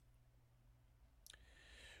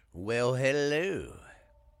Well, hello,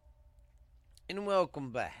 and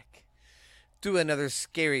welcome back to another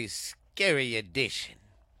scary edition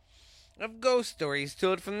of Ghost Stories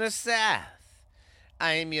Told from the South.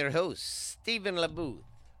 I am your host, Stephen LaBooth,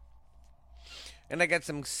 and I got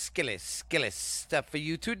some skilly stuff for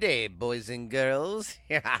you today, boys and girls.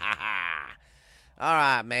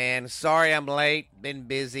 Alright, man. Sorry I'm late, been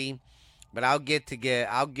busy, but I'll get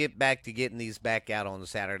back to getting these back out on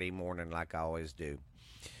Saturday morning like I always do.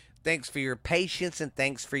 Thanks for your patience and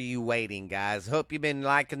thanks for you waiting, guys. Hope you've been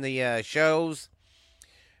liking the shows.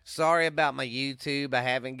 Sorry about my YouTube. I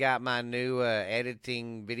haven't got my new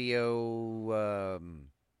editing video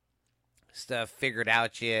stuff figured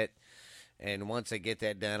out yet. And once I get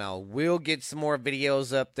that done, I will get some more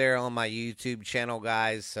videos up there on my YouTube channel,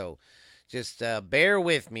 guys. So just bear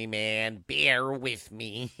with me, man. Bear with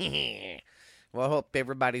me. Well, I hope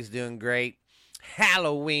everybody's doing great.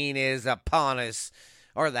 Halloween is upon us,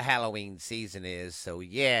 or the Halloween season is. So,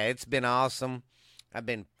 yeah, it's been awesome. I've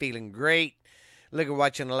been feeling great. Look at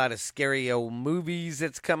watching a lot of scary old movies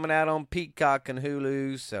that's coming out on Peacock and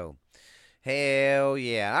Hulu. So, hell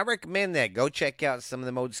yeah. I recommend that. Go check out some of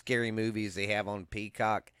the most scary movies they have on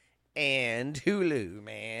Peacock and Hulu,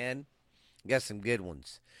 man. Got some good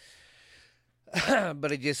ones.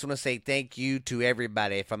 But I just want to say thank you to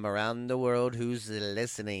everybody from around the world who's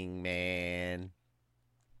listening, man.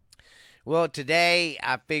 Well, today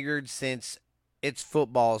I figured since it's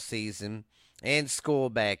football season and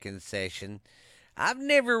school back in session, I've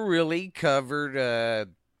never really covered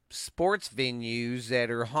sports venues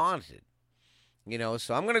that are haunted.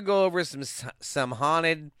 So I'm going to go over some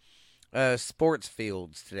haunted sports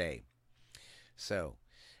fields today. So,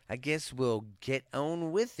 I guess we'll get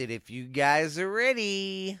on with it if you guys are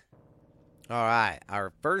ready. All right,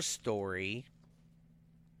 our first story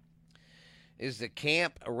is the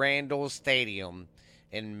Camp Randall Stadium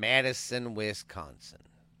in Madison, Wisconsin.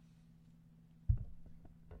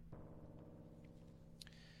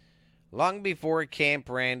 Long before Camp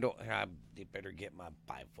Randall, I better get my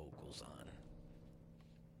bifocals on.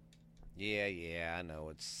 Yeah, I know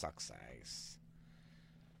it sucks ice.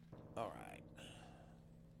 All right.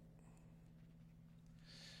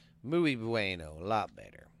 Muy bueno, a lot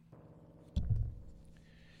better.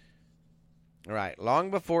 All right.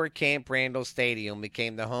 Long before Camp Randall Stadium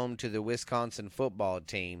became the home to the Wisconsin football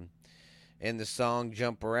team and the song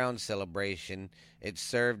Jump Around celebration, it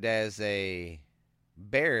served as a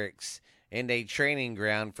barracks and a training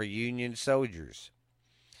ground for Union soldiers.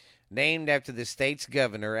 Named after the state's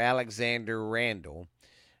governor, Alexander Randall,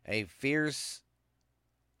 a fierce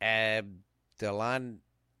ambulance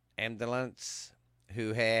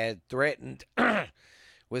who had threatened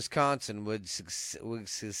Wisconsin would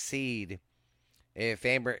succeed if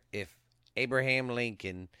Abraham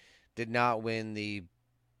Lincoln did not win the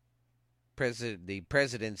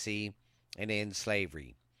presidency and end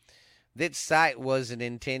slavery. This site wasn't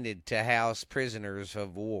intended to house prisoners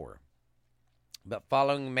of war, but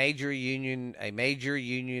following a major Union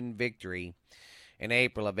victory in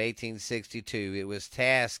April of 1862, it was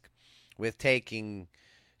tasked with taking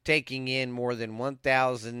in more than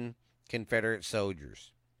 1,000 Confederate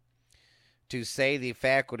soldiers. To say the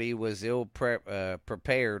faculty was ill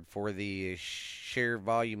prepared for the sheer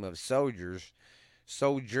volume of soldiers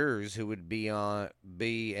who would be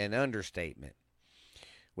an understatement.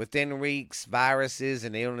 Within weeks, viruses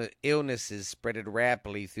and illnesses spread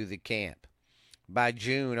rapidly through the camp. By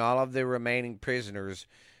June, all of the remaining prisoners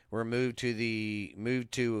were moved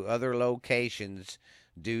to other locations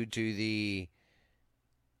due to the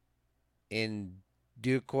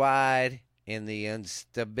inadequate and the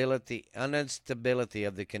instability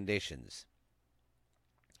of the conditions.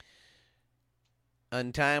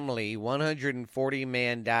 Untimely, 140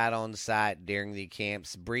 men died on site during the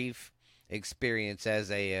camp's brief experience as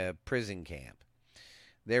a prison camp.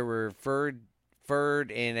 They were furred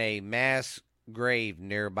in a mass grave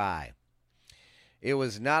nearby. It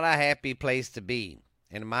was not a happy place to be,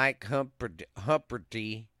 and Mike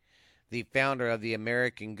Humperty, the founder of the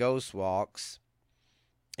American Ghost Walks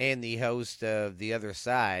and the host of The Other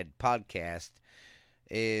Side podcast,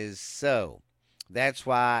 is so. That's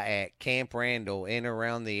why at Camp Randall and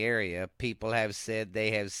around the area, people have said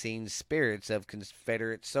they have seen spirits of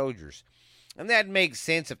Confederate soldiers. And that makes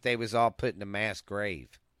sense if they was all put in a mass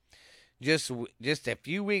grave. Just a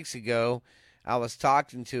few weeks ago, I was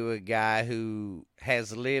talking to a guy who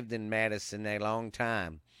has lived in Madison a long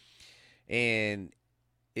time and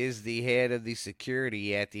is the head of the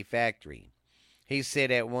security at the factory. He said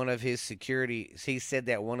that one of his security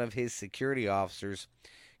officers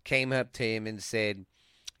came up to him and said,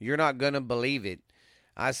 "You're not going to believe it.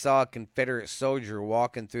 I saw a Confederate soldier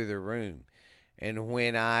walking through the room, and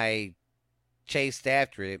when I chased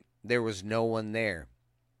after it, there was no one there.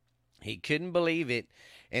 He couldn't believe it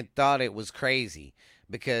and thought it was crazy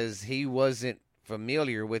because he wasn't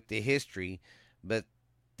familiar with the history, but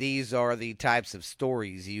these are the types of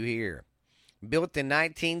stories you hear. Built in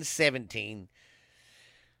 1917,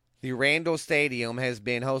 the Randall Stadium has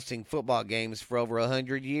been hosting football games for over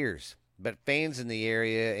 100 years, but fans in the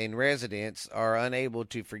area and residents are unable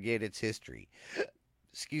to forget its history.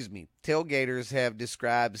 Excuse me. Tailgaters have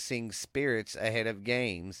described seeing spirits ahead of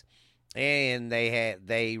games, and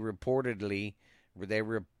they reportedly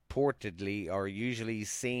are usually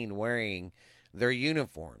seen wearing their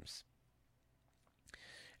uniforms,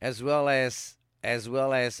 as well as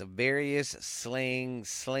various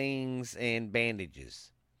slings and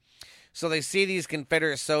bandages. So they see these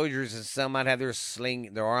Confederate soldiers, and some might have their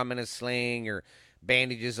arm in a sling, or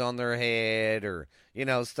bandages on their head, or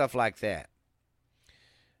stuff like that.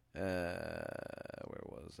 Where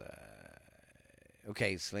was I?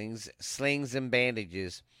 Okay, slings and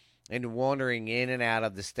bandages, and wandering in and out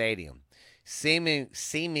of the stadium,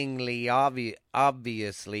 seemingly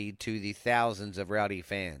obviously to the thousands of rowdy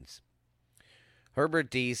fans.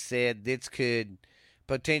 Herbert D. said this could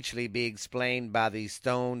potentially be explained by the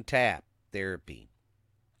stone tap therapy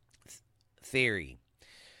theory,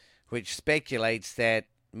 which speculates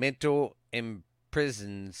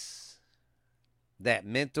imprisons that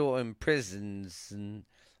mental imprisons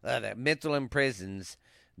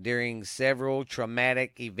during several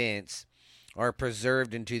traumatic events are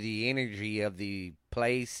preserved into the energy of the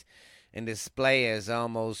place and display as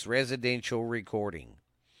almost residential recording,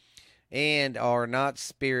 and are not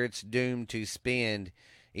spirits doomed to spend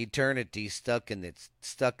eternity stuck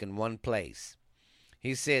in one place.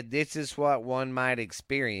 He said this is what one might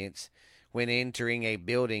experience when entering a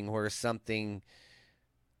building where something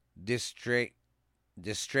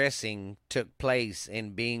distressing took place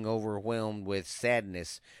and being overwhelmed with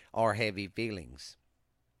sadness or heavy feelings.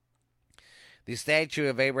 The statue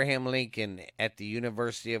of Abraham Lincoln at the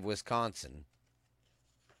University of Wisconsin.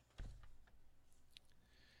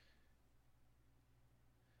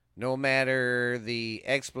 No matter the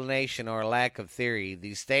explanation or lack of theory,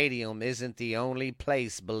 the stadium isn't the only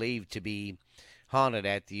place believed to be haunted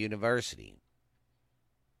at the university.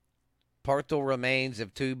 Partial remains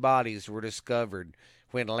of two bodies were discovered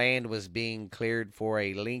when land was being cleared for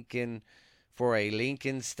a Lincoln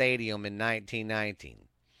Stadium in 1919.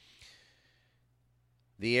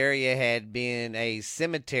 The area had been a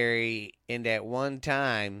cemetery, and at one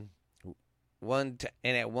time,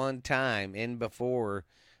 and before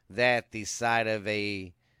that, the site of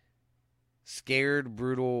a scared,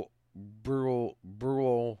 brutal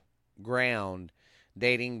ground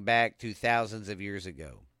dating back to thousands of years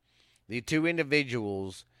ago. The two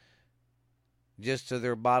individuals, just to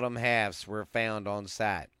their bottom halves, were found on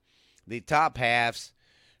site. The top halves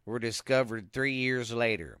were discovered 3 years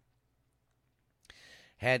later.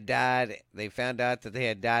 They found out that they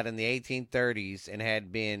had died in the 1830s and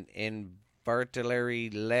had been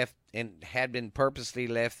purposely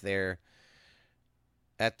left there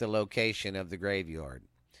at the location of the graveyard.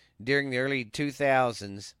 During the early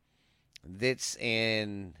 2000s, Ditz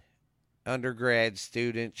and undergrad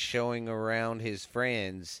student showing around his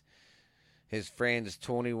friend's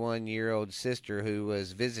 21-year-old sister who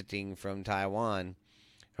was visiting from Taiwan.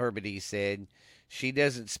 Herbert said she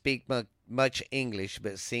doesn't speak much English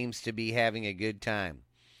but seems to be having a good time.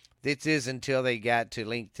 This is until they got to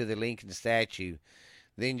the Lincoln statue.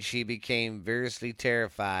 Then she became variously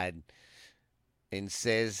terrified and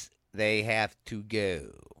says they have to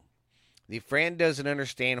go. The friend doesn't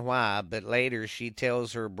understand why, but later she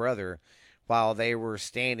tells her brother while they were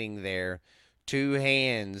standing there, two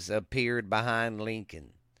hands appeared behind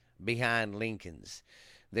Lincoln's.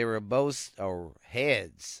 They were both, or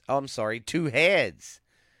heads. Oh, I'm sorry, two heads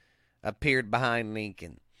appeared behind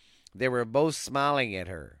Lincoln. They were both smiling at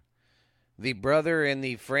her. The brother and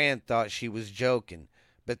the friend thought she was joking,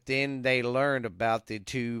 but then they learned about the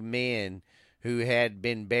two men who had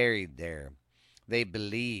been buried there. They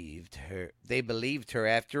believed her. They believed her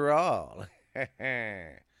after all.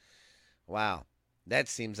 Wow, that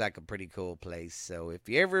seems like a pretty cool place. So if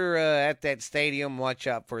you're ever at that stadium, watch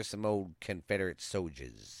out for some old Confederate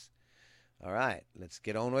soldiers. All right, let's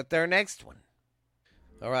get on with our next one.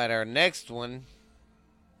 All right, our next one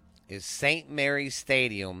is St. Mary's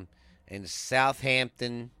Stadium in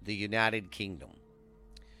Southampton, the United Kingdom.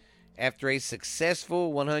 After a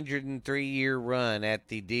successful 103-year run at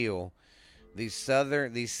the deal, the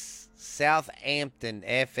Southampton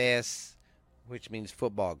FS, which means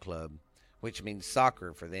football club, which means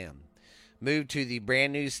soccer for them, moved to the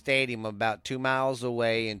brand new stadium about 2 miles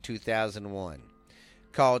away in 2001,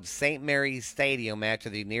 called St. Mary's Stadium after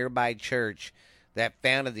the nearby church that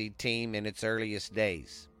founded the team in its earliest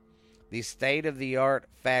days. The state of the art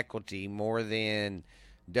faculty more than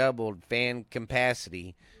doubled fan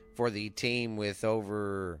capacity for the team with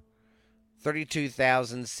over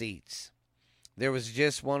 32,000 seats. There was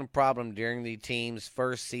just one problem during the team's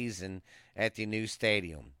first season at the new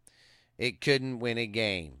stadium. It couldn't win a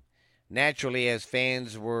game. Naturally, as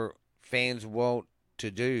fans wont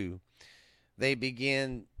to do, they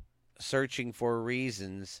began searching for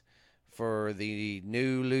reasons for the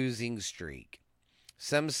new losing streak.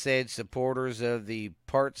 Some said supporters of the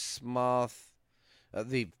Portsmouth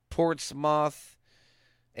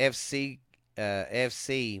FC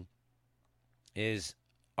is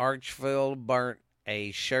Archfield burnt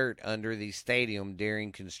a shirt under the stadium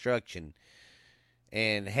during construction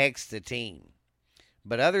and hexed the team.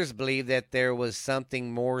 But others believe that there was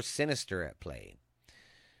something more sinister at play.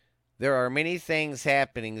 There are many things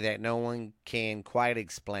happening that no one can quite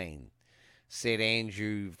explain, said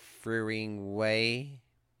Andrew Freeringway,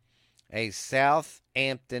 a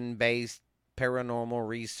Southampton-based paranormal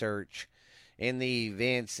research and the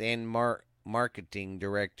events and marketing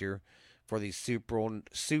director for the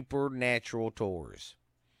Supernatural Tours.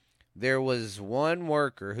 There was one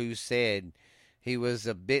worker who said he was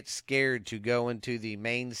a bit scared to go into the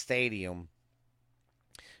main stadium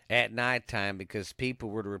at nighttime because people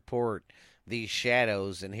would report these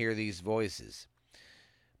shadows and hear these voices.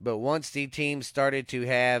 But once the team started to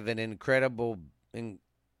have an incredibly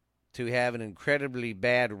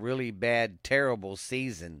bad, really bad, terrible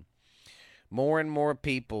season, more and more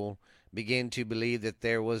people began to believe that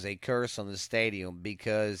there was a curse on the stadium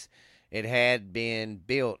because it had been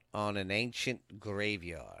built on an ancient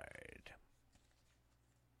graveyard.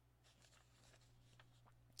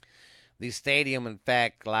 The stadium, in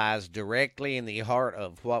fact, lies directly in the heart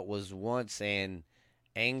of what was once an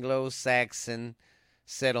Anglo-Saxon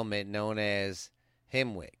settlement known as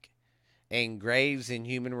Hemwick, and graves and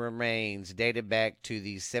human remains dated back to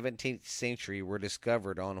the 17th century were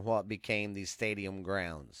discovered on what became the stadium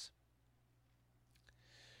grounds.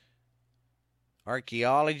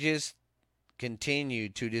 Archaeologists continue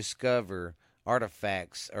to discover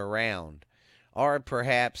artifacts around, or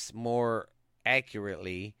perhaps more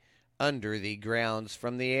accurately, under the grounds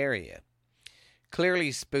from the area.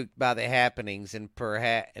 Clearly spooked by the happenings and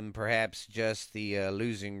perhaps just the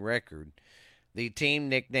losing record, the team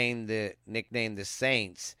nicknamed the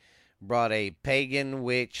Saints brought a pagan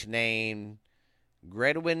witch named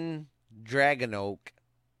Gredwin Draganoak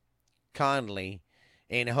Conley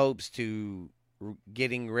in hopes to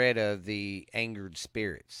getting rid of the angered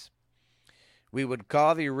spirits. We would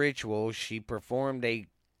call the ritual she performed a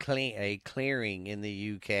clearing in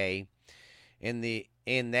the UK, and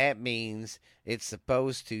that means it's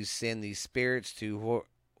supposed to send the spirits to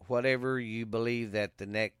whatever you believe that the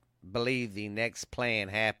next plan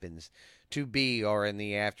happens to be or in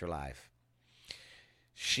the afterlife.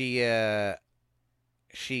 She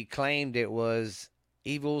claimed it was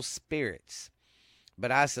evil spirits,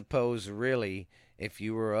 but I suppose really if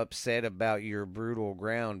you were upset about your brutal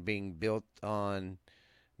ground being built on,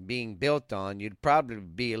 you'd probably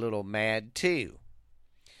be a little mad too.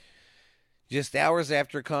 Just hours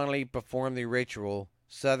after Connolly performed the ritual,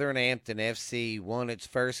 Southampton FC won its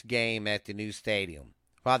first game at the new stadium.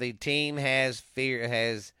 While the team has fared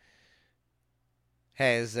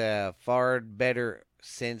better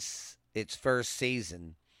since its first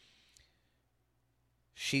season,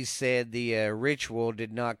 she said the ritual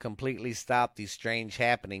did not completely stop the strange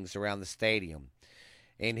happenings around the stadium,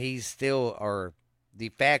 and the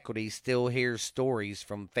faculty still hears stories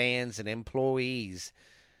from fans and employees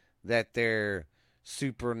that their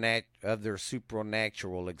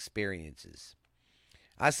supernatural experiences.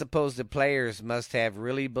 I suppose the players must have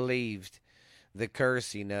really believed the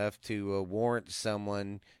curse enough to warrant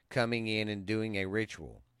someone coming in and doing a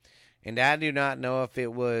ritual. And I do not know if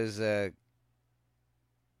it was a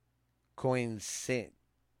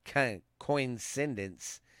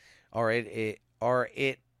coincidence or if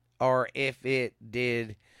it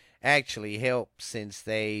did actually help since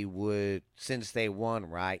they won,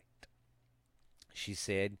 right? She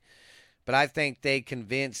said. But I think they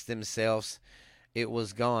convinced themselves it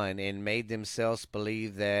was gone and made themselves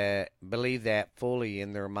believe that fully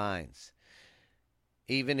in their minds,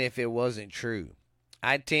 even if it wasn't true.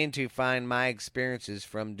 I tend to find my experiences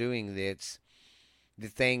from doing this. The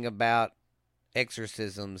thing about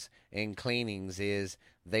exorcisms and cleanings is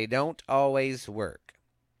they don't always work.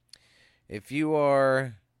 If you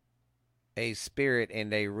are a spirit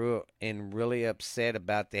and really upset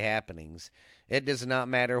about the happenings, it does not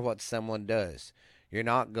matter what someone does. You're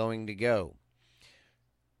not going to go.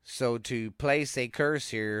 So to place a curse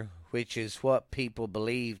here, which is what people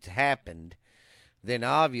believed happened, then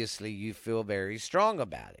obviously you feel very strong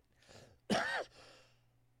about it.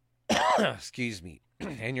 Excuse me.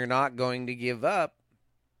 And you're not going to give up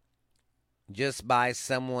just by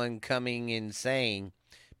someone coming and saying,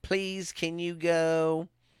 please, can you go?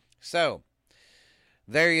 So,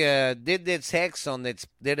 they did this hex on that's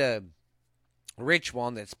did a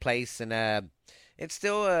ritual that's placed, and it's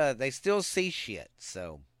still they still see shit.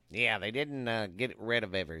 So yeah, they didn't get rid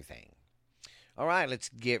of everything. All right, let's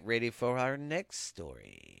get ready for our next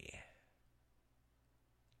story.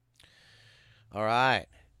 All right,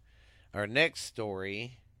 our next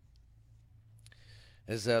story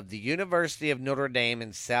is of the University of Notre Dame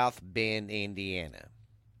in South Bend, Indiana.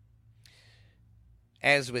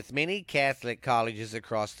 As with many Catholic colleges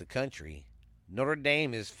across the country, Notre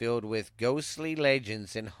Dame is filled with ghostly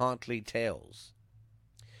legends and haunted tales.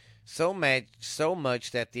 So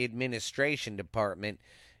much that the administration department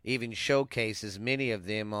even showcases many of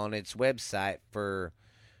them on its website for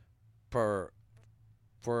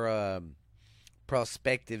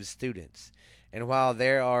prospective students. And while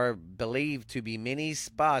there are believed to be many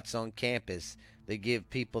spots on campus that give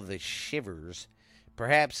people the shivers,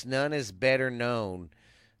 perhaps none is better known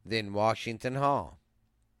than Washington Hall.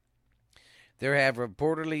 There have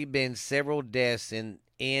reportedly been several deaths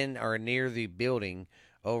in or near the building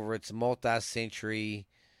over its multi-century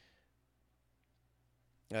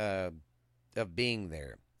of being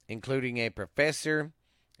there, including a professor,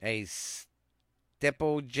 a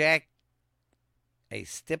stipplejack. A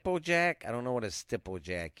stipplejack? I don't know what a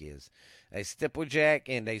stipplejack is. A stipplejack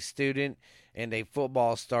and a student and a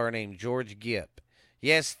football star named George Gipp.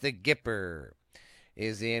 Yes, the Gipper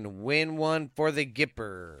is in Win One for the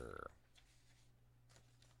Gipper.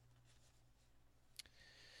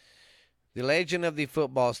 The legend of the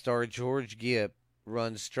football star George Gipp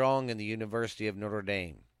runs strong in the University of Notre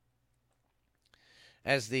Dame.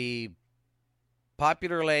 As the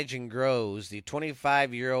popular legend grows, the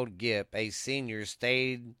 25-year-old Gipp, a senior,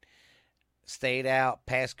 stayed out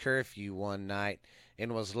past curfew one night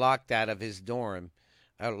and was locked out of his dorm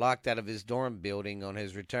building on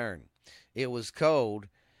his return. It was cold,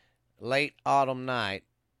 late autumn night,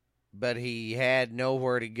 but he had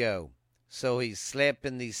nowhere to go, so he slept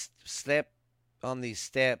on the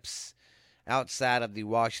steps outside of the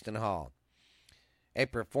Washington Hall, a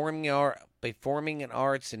performing and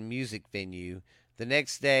arts and music venue. The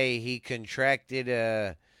next day, he contracted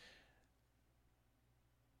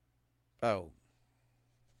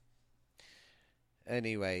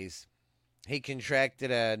he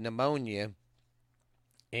contracted a pneumonia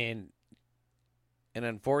and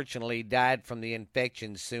unfortunately died from the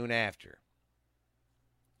infection soon after.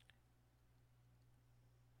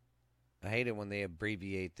 I hate it when they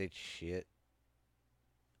abbreviate that shit.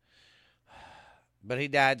 But he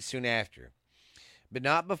died soon after. But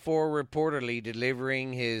not before reportedly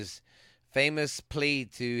delivering his famous plea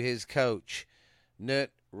to his coach, Knute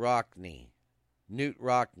Rockne,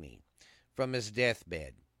 from his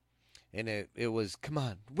deathbed. And it was, come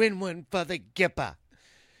on, win one for the Gipper.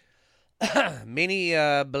 Many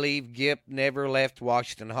believe Gipp never left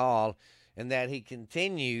Washington Hall and that he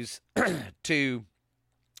continues to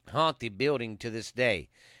haunt the building to this day,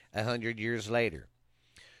 100 years later.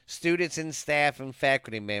 Students and staff and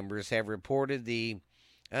faculty members have reported the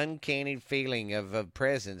uncanny feeling of a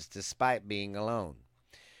presence despite being alone.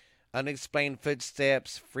 Unexplained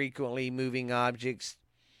footsteps, frequently moving objects,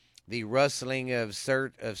 the rustling of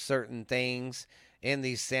certain things, and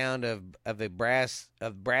the sound of brass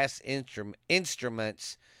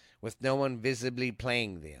instruments with no one visibly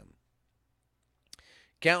playing them.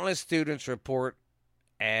 Countless students report,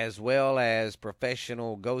 as well as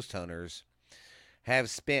professional ghost hunters,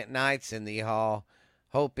 have spent nights in the hall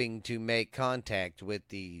hoping to make contact with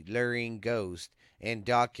the luring ghost and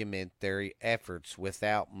document their efforts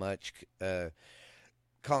without much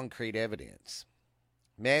concrete evidence.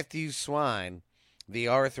 Matthew Swine, the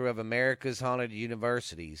author of America's Haunted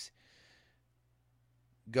Universities,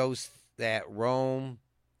 Ghosts That Roam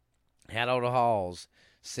Hallowed Halls,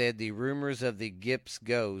 said the rumors of the Gipp's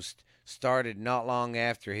ghost started not long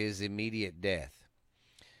after his immediate death.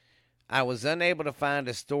 I was unable to find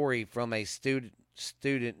a story from a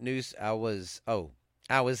student news. I was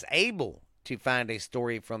able to find a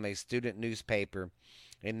story from a student newspaper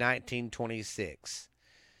in 1926.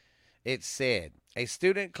 It said a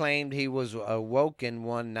student claimed he was awoken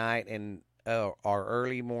one night in or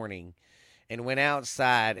early morning, and went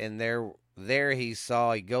outside, and there there he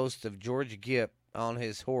saw a ghost of George Gipp on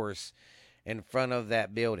his horse in front of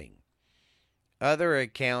that building. Other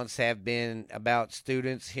accounts have been about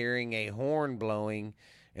students hearing a horn blowing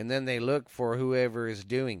and then they look for whoever is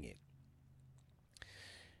doing it.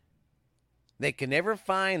 They can never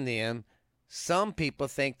find them. Some people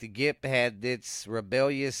think the Gipp had this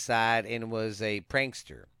rebellious side and was a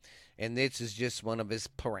prankster, and this is just one of his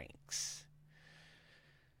pranks.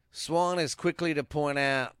 Swan is quickly to point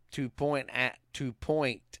out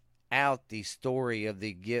the story of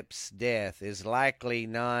the Gipp's death is likely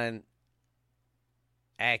non-accurate,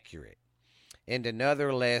 and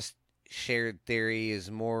another less shared theory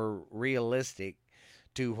is more realistic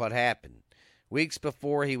to what happened. Weeks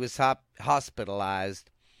before he was hospitalized,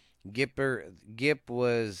 Gipp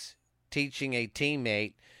was teaching a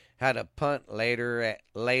teammate how to punt late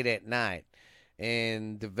at night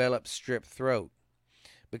and developed strep throat.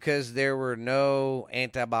 Because there were no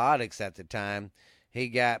antibiotics at the time, he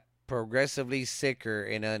got progressively sicker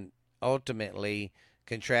and ultimately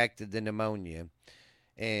contracted the pneumonia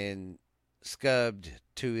and succumbed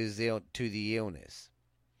to the illness.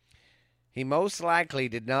 He most likely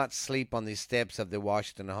did not sleep on the steps of the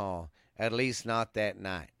Washington Hall, at least not that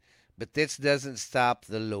night. But this doesn't stop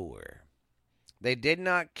the lore. They did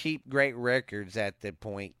not keep great records at that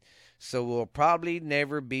point, so we'll probably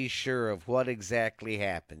never be sure of what exactly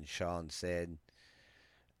happened, Sean said.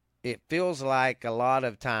 It feels like a lot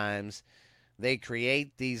of times they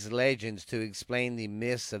create these legends to explain the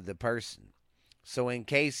myths of the person. So in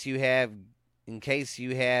case you have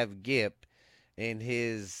Gipp and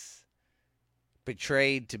his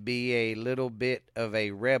portrayed to be a little bit of a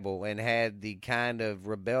rebel and had the kind of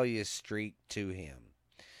rebellious streak to him.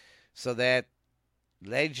 So that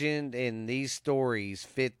legend and these stories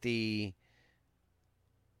fit the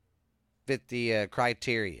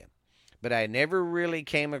criteria. But I never really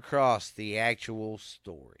came across the actual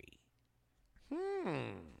story.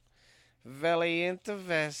 Very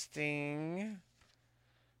interesting.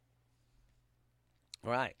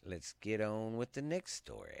 Right, let's get on with the next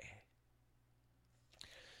story.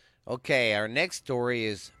 Okay, our next story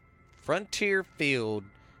is Frontier Field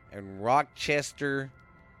in Rochester,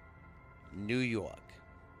 New York.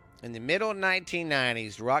 In the middle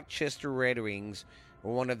 1990s, Rochester Red Wings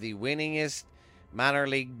were one of the winningest minor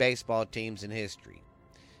league baseball teams in history.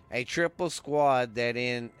 A triple squad that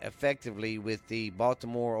in effectively with the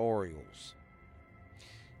Baltimore Orioles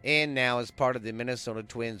and now is part of the Minnesota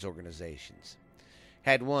Twins organizations.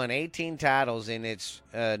 Had won 18 titles in its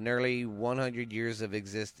nearly 100 years of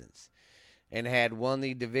existence and had won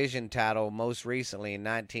the division title most recently in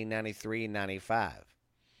 1993 and 95.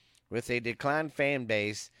 With a declined fan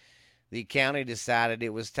base, the county decided it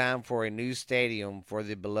was time for a new stadium for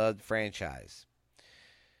the beloved franchise.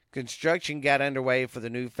 Construction got underway for the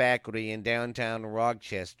new faculty in downtown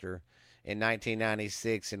Rochester in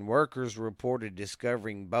 1996, and workers reported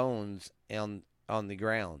discovering bones on the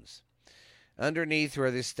grounds underneath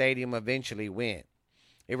where the stadium eventually went.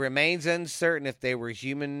 It remains uncertain if they were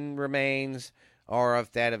human remains or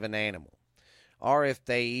if that of an animal, or if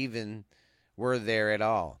they even were there at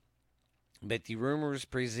all. But the rumors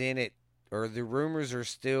are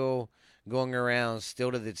still going around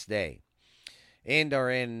still to this day, and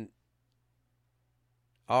are an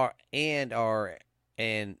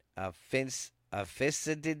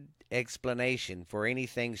offensive explanation for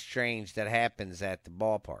anything strange that happens at the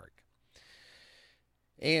ballpark.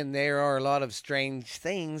 And there are a lot of strange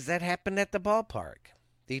things that happen at the ballpark.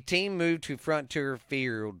 The team moved to Frontier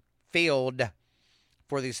Field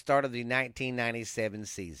for the start of the 1997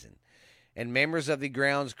 season, and members of the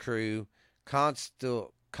grounds crew,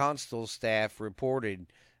 constal staff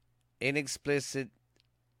reported inexplicit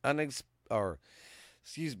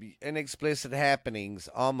happenings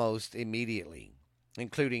almost immediately,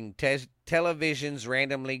 including televisions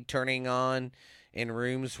randomly turning on in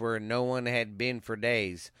rooms where no one had been for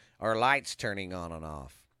days, or lights turning on and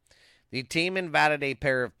off. The team invited a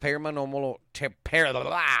pair of paranormal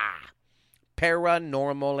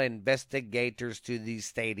investigators to the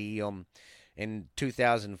stadium in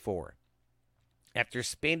 2004. After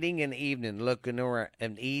spending an evening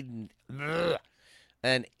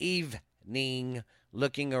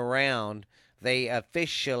looking around, they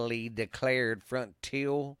officially declared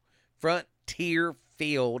Frontier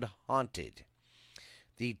Field haunted.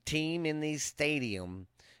 The team in the stadium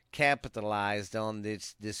capitalized on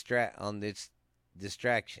this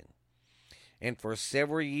distraction, and for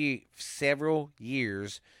several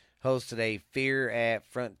years hosted a Fear at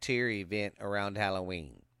Frontier event around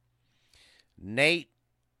Halloween. Nate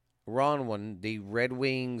Ronwin, the Red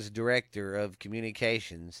Wings director of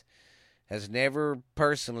communications, has never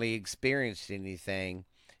personally experienced anything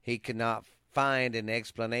he could not find an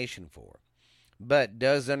explanation for, but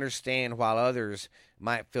does understand why others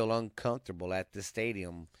might feel uncomfortable at the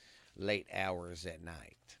stadium late hours at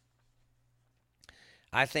night.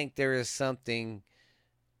 I think there is something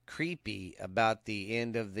creepy about the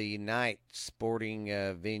end of the night sporting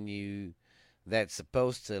venue that's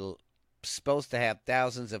supposed to have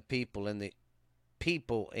thousands of people in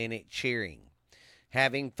it cheering,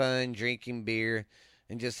 having fun, drinking beer,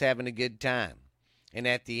 and just having a good time. And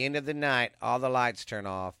at the end of the night, all the lights turn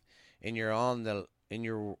off, and you're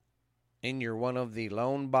one of the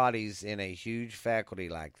lone bodies in a huge faculty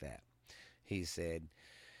like that. He said,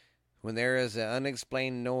 when there is an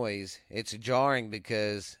unexplained noise, it's jarring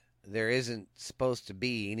because there isn't supposed to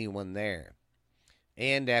be anyone there.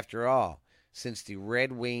 And after all, since the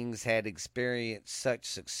Red Wings had experienced such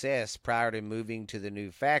success prior to moving to the new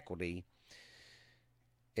faculty,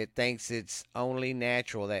 it thinks it's only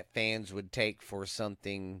natural that fans would take for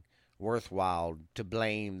something worthwhile to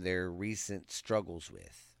blame their recent struggles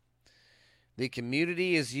with. The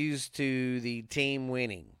community is used to the team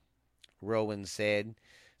winning, Rowan said.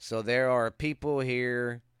 So there are people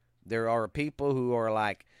who are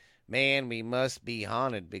like, man, we must be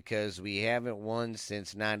haunted because we haven't won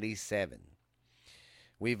since '97.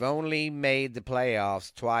 We've only made the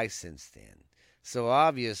playoffs twice since then. So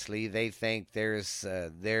obviously they think there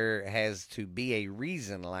has to be a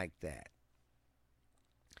reason like that.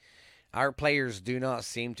 Our players do not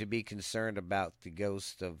seem to be concerned about the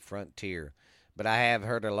ghost of Frontier, but I have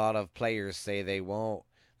heard a lot of players say they won't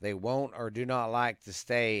or do not like to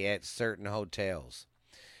stay at certain hotels.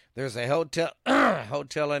 There's a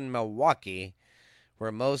hotel in Milwaukee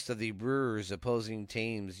where most of the Brewers' opposing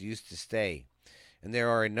teams used to stay, and there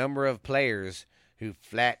are a number of players who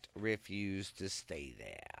flat refuse to stay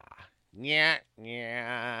there. Yeah,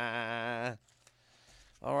 yeah.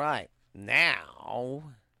 All right, now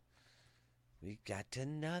we got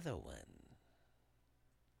another one.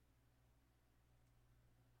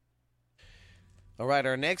 All right,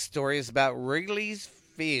 our next story is about Wrigley's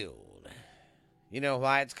Field. You know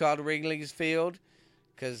why it's called Wrigley's Field?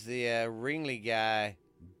 Because the Wrigley guy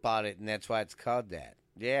bought it, and that's why it's called that.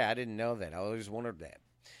 Yeah, I didn't know that. I always wondered that.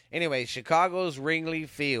 Anyway, Chicago's Wrigley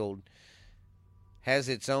Field has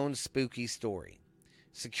its own spooky story.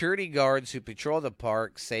 Security guards who patrol the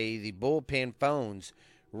park say the bullpen phones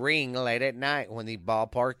ring late at night when the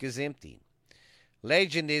ballpark is empty.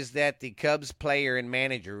 Legend is that the Cubs player and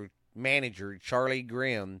manager Charlie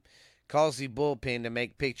Grimm calls the bullpen to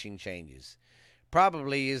make pitching changes.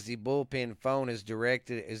 Probably as the bullpen phone is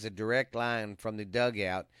a direct line from the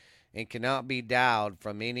dugout and cannot be dialed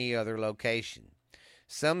from any other location.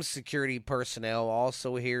 Some security personnel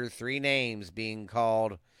also hear three names being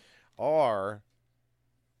called or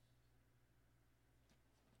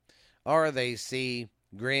they see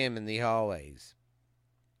Grimm in the hallways.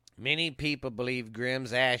 Many people believe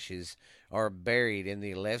Grimm's ashes are buried in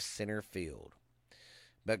the left center field.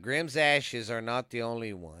 But Grimm's ashes are not the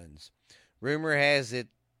only ones. Rumor has it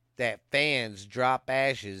that fans drop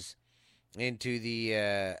ashes into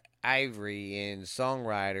the ivory in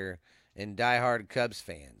songwriter and diehard Cubs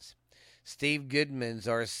fans. Steve Goodman's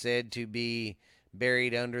are said to be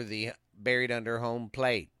buried under home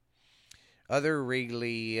plate. Other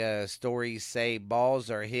Wrigley stories say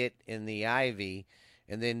balls are hit in the ivy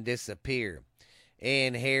and then disappear.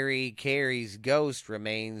 And Harry Carey's ghost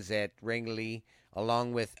remains at Wrigley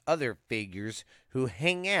along with other figures who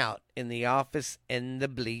hang out in the office and the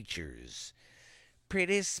bleachers.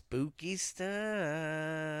 Pretty spooky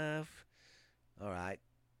stuff. All right.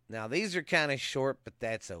 Now, these are kind of short, but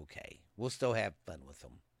that's okay. We'll still have fun with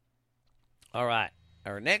them. All right.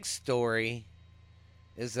 Our next story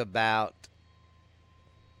is about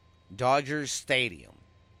Dodgers Stadium.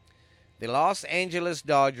 The Los Angeles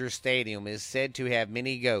Dodgers Stadium is said to have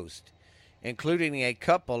many ghosts, including a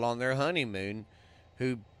couple on their honeymoon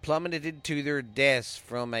who plummeted to their deaths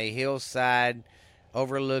from a hillside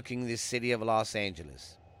overlooking the city of Los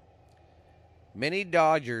Angeles. Many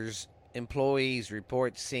Dodgers employees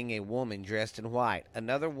report seeing a woman dressed in white.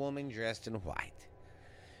 Another woman dressed in white.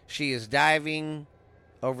 She is diving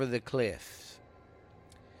over the cliff.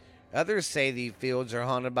 Others say the fields are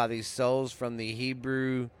haunted by the souls from the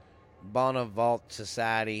Hebrew Bonnevault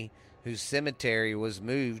Society, whose cemetery was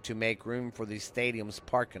moved to make room for the stadium's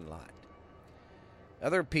parking lot.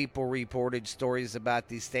 Other people reported stories about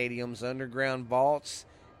the stadium's underground vaults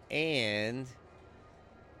and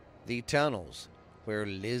the tunnels where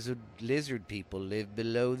lizard people live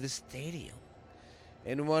below the stadium.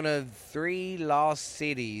 In one of three lost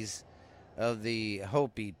cities of the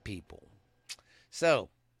Hopi people. So,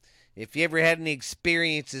 If you ever had any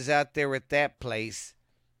experiences out there with that place,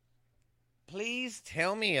 please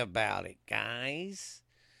tell me about it, guys.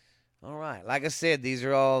 All right. Like I said,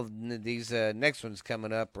 these next ones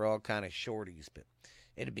coming up are all kind of shorties, but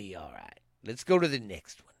it'll be all right. Let's go to the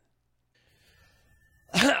next one.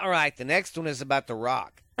 All right. The next one is about The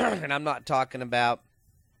Rock. And I'm not talking about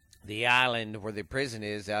the island where the prison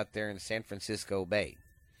is out there in San Francisco Bay.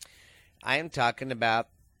 I am talking about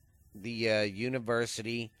the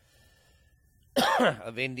University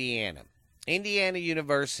of Indiana. Indiana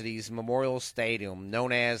University's Memorial Stadium,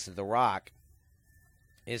 known as The Rock,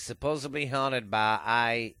 is supposedly haunted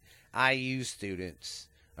by IU students,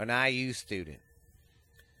 an IU student,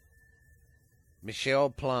 Michelle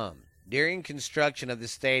Plum. During construction of the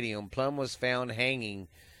stadium, Plum was found hanging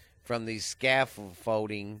from the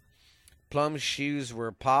scaffolding. Plum's shoes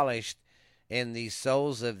were polished and the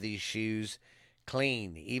soles of these shoes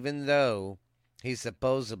clean, even though he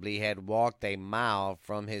supposedly had walked a mile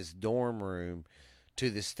from his dorm room to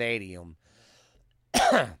the stadium,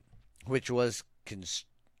 which was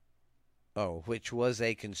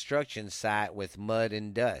a construction site with mud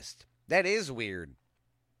and dust. That is weird.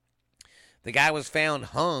 The guy was found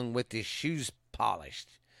hung with his shoes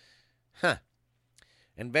polished. Huh.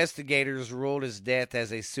 Investigators ruled his death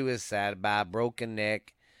as a suicide by a broken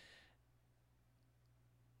neck.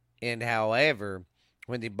 And however,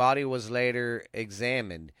 when the body was later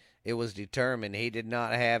examined, it was determined he did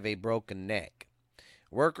not have a broken neck.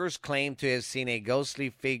 Workers claimed to have seen a ghostly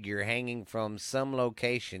figure hanging from some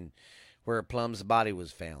location where Plum's body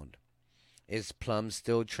was found. Is Plum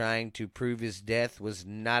still trying to prove his death was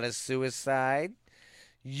not a suicide?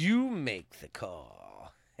 You make the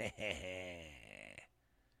call.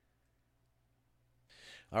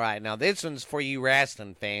 All right, now this one's for you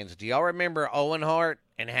wrestling fans. Do y'all remember Owen Hart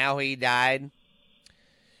and how he died?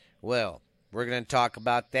 Well, we're going to talk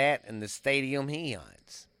about that and the stadium he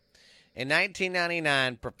haunts. In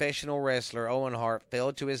 1999, professional wrestler Owen Hart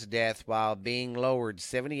fell to his death while being lowered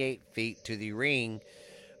 78 feet to the ring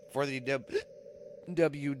for the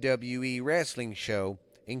WWE wrestling show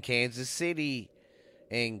in Kansas City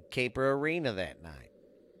and Caper Arena that night.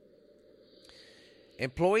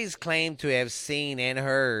 Employees claim to have seen and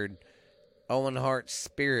heard Owen Hart's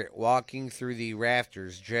spirit walking through the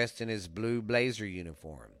rafters dressed in his blue blazer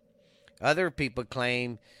uniform. Other people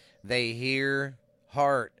claim they hear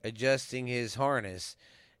Hart adjusting his harness,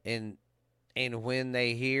 and when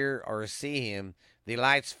they hear or see him, the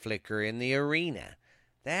lights flicker in the arena.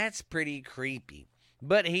 That's pretty creepy.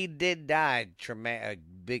 But he did die a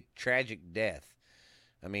big tragic death.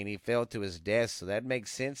 I mean, he fell to his death, so that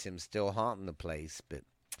makes sense him still haunting the place. But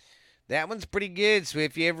that one's pretty good, so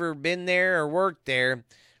if you ever been there or worked there,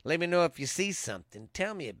 let me know if you see something.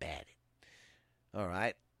 Tell me about it. All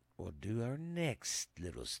right, we'll do our next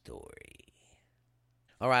little story.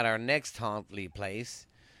 All right, our next haunted place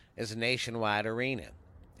is Nationwide Arena.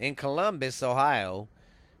 In Columbus, Ohio,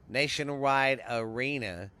 Nationwide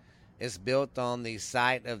Arena is built on the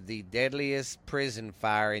site of the deadliest prison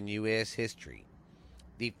fire in U.S. history.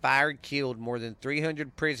 The fire killed more than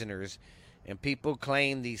 300 prisoners, and people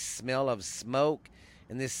claim the smell of smoke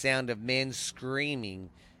and the sound of men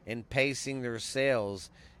screaming and pacing their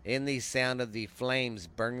cells and the sound of the flames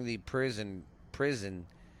burning the prison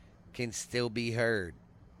can still be heard,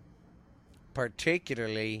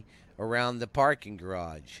 particularly around the parking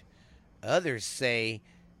garage. Others say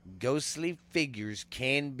ghostly figures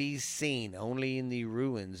can be seen only in the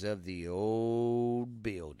ruins of the old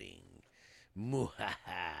building.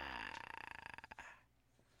 Muhaha.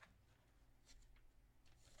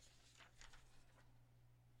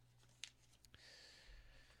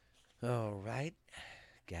 All right,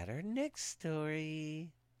 got our next story.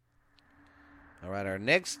 All right, our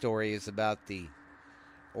next story is about the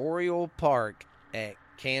Oriole Park at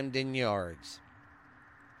Camden Yards.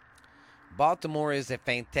 Baltimore is a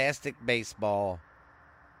fantastic baseball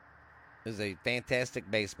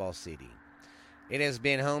city. It has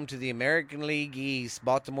been home to the American League East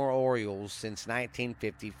Baltimore Orioles since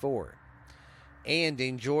 1954 and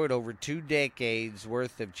enjoyed over 2 decades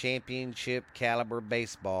worth of championship caliber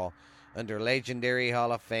baseball under legendary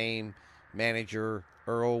Hall of Fame manager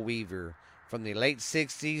Earl Weaver from the late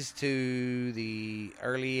 60s to the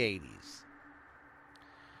early 80s.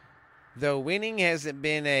 Though winning hasn't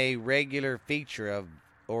been a regular feature of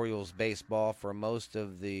Orioles baseball for most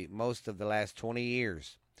of the last 20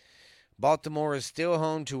 years, Baltimore is still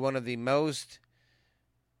home to one of the most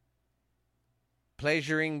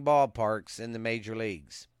pleasuring ballparks in the major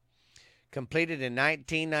leagues. Completed in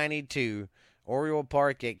 1992, Oriole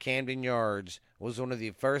Park at Camden Yards was one of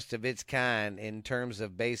the first of its kind in terms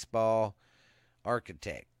of baseball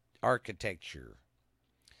architecture.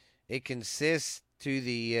 It consists to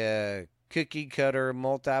the cookie cutter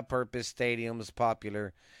multi-purpose stadiums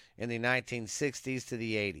popular in the 1960s to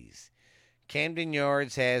the 80s. Camden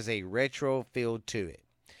Yards has a retro feel to it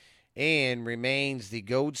and remains the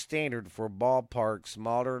gold standard for ballparks,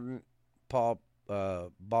 modern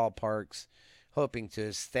ballparks, hoping to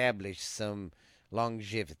establish some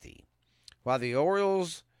longevity. While the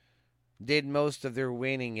Orioles did most of their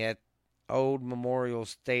winning at Old Memorial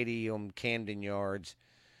Stadium, Camden Yards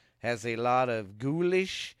has a lot of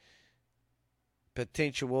ghoulish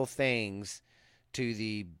potential things to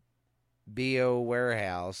the BO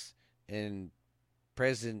warehouse and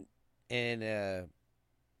present and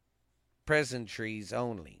pleasantries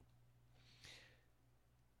only.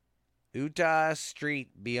 Utah Street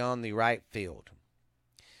beyond the right field.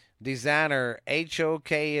 Designer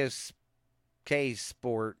HOKS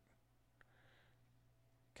Sport,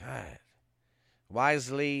 God,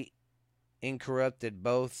 wisely incorrupted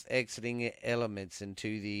both exiting elements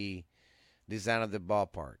into the design of the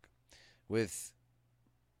ballpark, with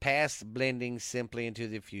past blending simply into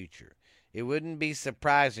the future. It wouldn't be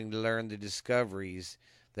surprising to learn the discoveries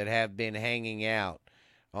that have been hanging out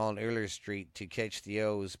on Euler Street to catch the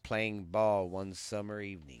O's playing ball one summer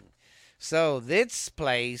evening. So this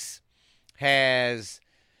place has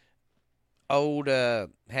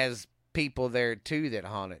has people there too that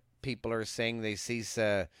haunt it. People are saying they see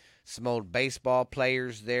some old baseball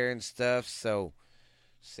players there and stuff. So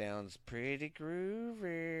sounds pretty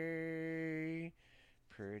groovy,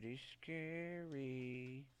 pretty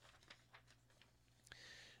scary.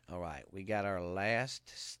 All right, we got our last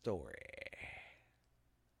story.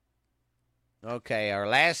 Okay, our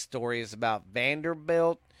last story is about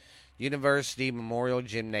Vanderbilt University Memorial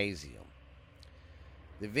Gymnasium.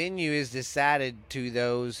 The venue is decided to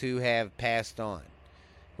those who have passed on,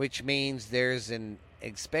 which means there's an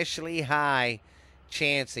especially high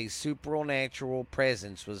chance a supernatural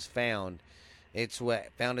presence was found its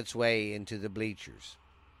way into the bleachers.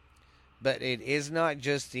 But it is not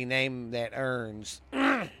just the name that earns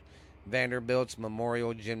Vanderbilt's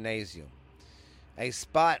Memorial Gymnasium a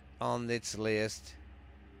spot on this list.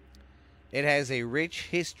 It has a rich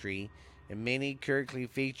history and many quirky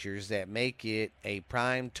features that make it a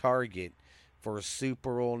prime target for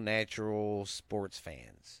supernatural sports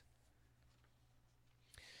fans.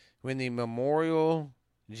 When the Memorial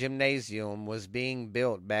Gymnasium was being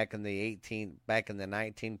built back in the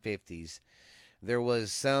 1950s, there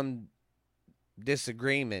was some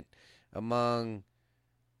disagreement among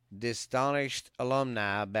astonished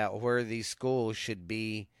alumni about where the school should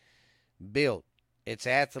be built. Its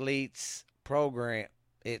athletics program,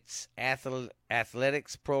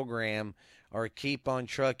 or keep on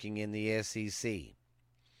trucking in the SEC.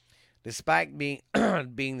 Despite being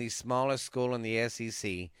being the smallest school in the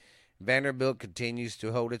SEC, Vanderbilt continues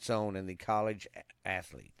to hold its own in the college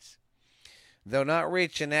athletes. Though not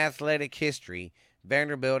rich in athletic history,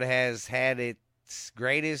 Vanderbilt has had its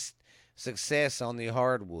greatest success on the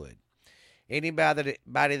hardwood. Anybody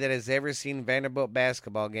that has ever seen Vanderbilt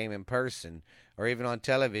basketball game in person or even on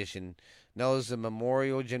television knows the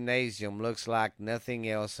Memorial Gymnasium looks like nothing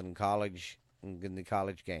else in the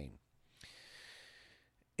college game.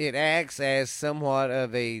 It acts as somewhat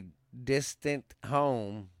of a distant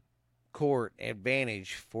home court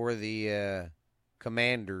advantage for the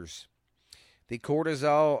Commanders. The court is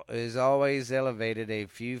always elevated a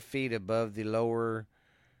few feet above the lower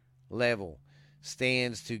level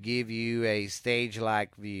stands to give you a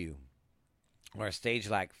stage-like view or a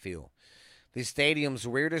stage-like feel. The stadium's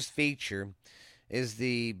weirdest feature is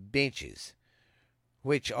the benches,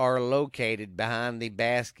 which are located behind the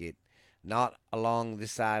basket, not along the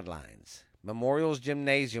sidelines. Memorial's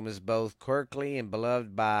Gymnasium is both quirky and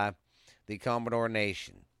beloved by the Commodore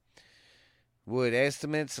Nation. Would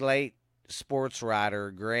estimates late sports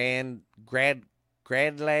writer Gradlad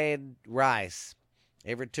Rice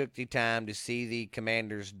ever took the time to see the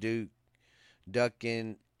Commanders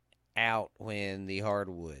ducking out when the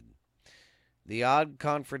hardwood. The odd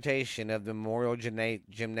confrontation of the Memorial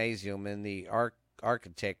Gymnasium and the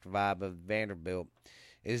architect vibe of Vanderbilt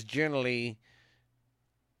is generally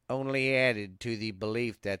only added to the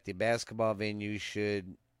belief that the basketball venue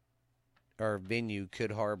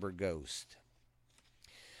could harbor ghosts.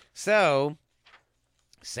 So,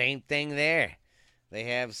 same thing there. They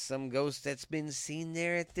have some ghost that's been seen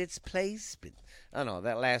there at this place. But I don't know,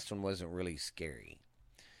 that last one wasn't really scary.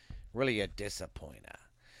 Really a disappointer.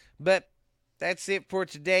 But that's it for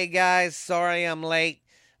today, guys. Sorry I'm late.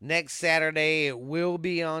 Next Saturday it will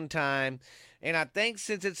be on time. And I think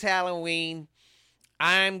since it's Halloween,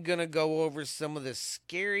 I'm going to go over some of the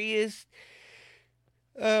scariest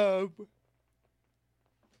Um,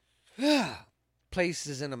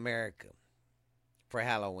 places in America for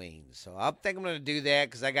Halloween. So I think I'm going to do that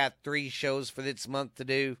because I got 3 shows for this month to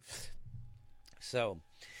do. So,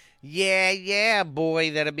 yeah,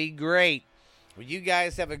 boy, that'll be great. Well, you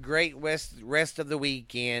guys have a great rest of the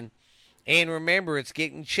weekend. And remember, it's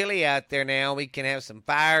getting chilly out there now. We can have some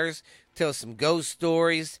fires, tell some ghost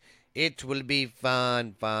stories. It will be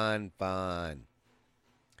fun. But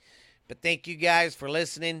thank you guys for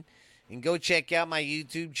listening. And go check out my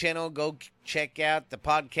YouTube channel. Go check out the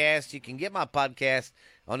podcast. You can get my podcast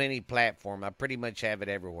on any platform. I pretty much have it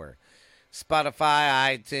everywhere.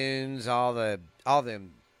 Spotify, iTunes, all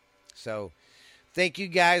them. So, thank you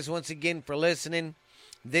guys once again for listening.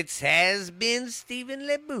 This has been Stephen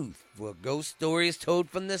LeBooth for Ghost Stories Told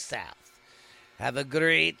from the South. Have a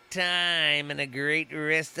great time and a great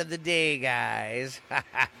rest of the day, guys.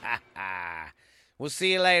 We'll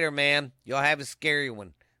see you later, man. Y'all have a scary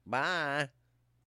one. Bye.